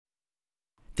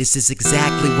This is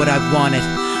exactly what I wanted.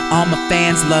 All my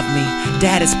fans love me,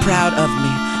 dad is proud of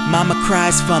me, mama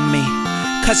cries for me,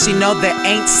 cause she know there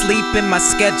ain't sleep in my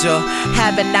schedule.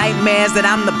 Having nightmares that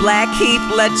I'm the Black Heath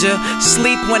Ledger.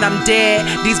 Sleep when I'm dead.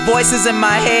 These voices in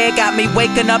my head got me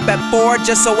waking up at 4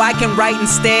 just so I can write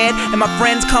instead. And my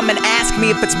friends come and ask me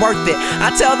if it's worth it.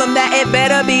 I tell them that it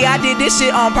better be, I did this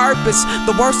shit on purpose.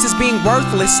 The worst is being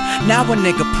worthless. Now a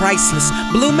nigga priceless.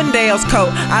 Bloomingdale's coat,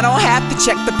 I don't have to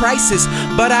check the prices,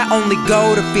 but I only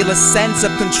go to feel a sense of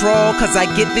control, cause I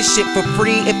get this shit for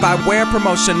free if I wear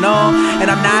promotional. And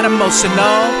I'm not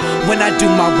emotional when I do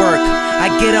my work. I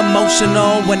get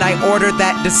emotional when I order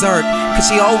that dessert, cause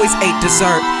she always ate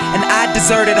dessert, and I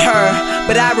deserted her.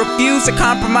 But I refuse to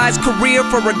compromise career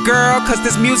for a girl, cause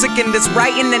this music and this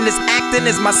writing and this acting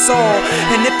is my soul.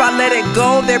 And if I let it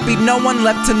go, there'd be no one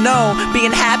left to know.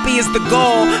 Being happy is the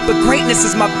goal, but greatness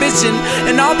is my vision.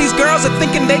 And all these girls are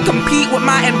thinking they compete with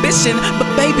my ambition, but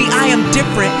baby, I am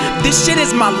different. This shit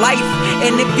is my life,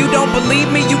 and if you don't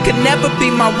believe me, you can never be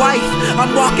my wife.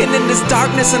 I'm walking in this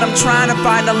darkness and I'm trying to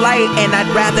find a light, and I'd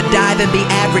rather die than be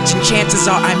average, and chances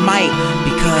are I might,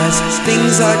 because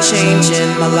things are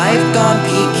changing, my life gone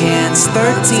pecans.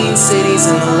 13 cities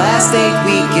in the last 8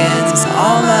 weekends.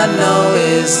 All I know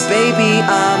is, baby,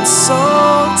 I'm so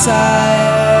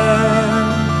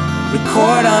tired.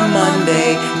 Record on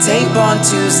Monday, tape on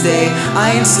Tuesday.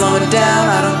 I ain't slowing down,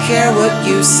 I don't care what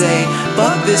you say.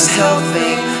 Fuck this health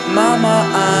thing, mama,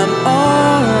 I'm on